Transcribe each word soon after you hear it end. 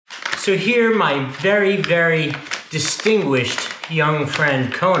So here, my very, very distinguished young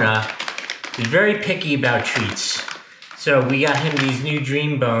friend, Kona, is very picky about treats. So we got him these new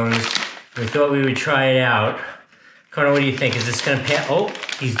DreamBones. We thought we would try it out. Kona, what do you think? Is this gonna pass? Oh,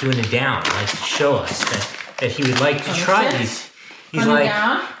 he's doing it down. Like to show us that he would like to try these. He's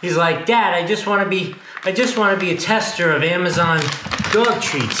like, Dad, I just want to be a tester of Amazon dog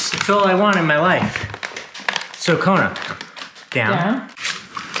treats. That's all I want in my life. So Kona, down.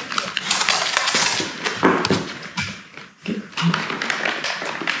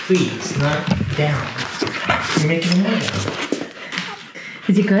 Please, not down. You're making a noise.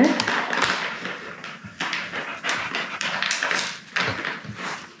 Is it good?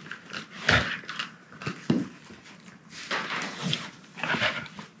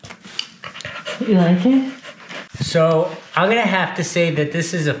 You like it? So I'm gonna have to say that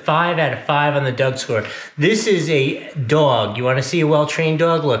this is a 5 out of 5 on the dog score. This is a dog. You wanna see a well-trained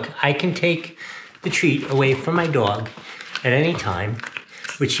dog? Look, I can take the treat away from my dog at any time,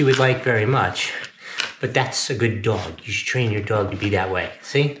 which he would like very much. But that's a good dog. You should train your dog to be that way.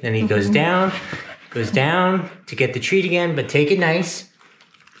 See? Then he goes down to get the treat again, but take it nice.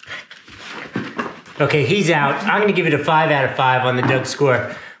 Okay, he's out. I'm gonna give it a 5 out of 5 on the dog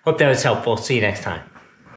score. Hope that was helpful. See you next time.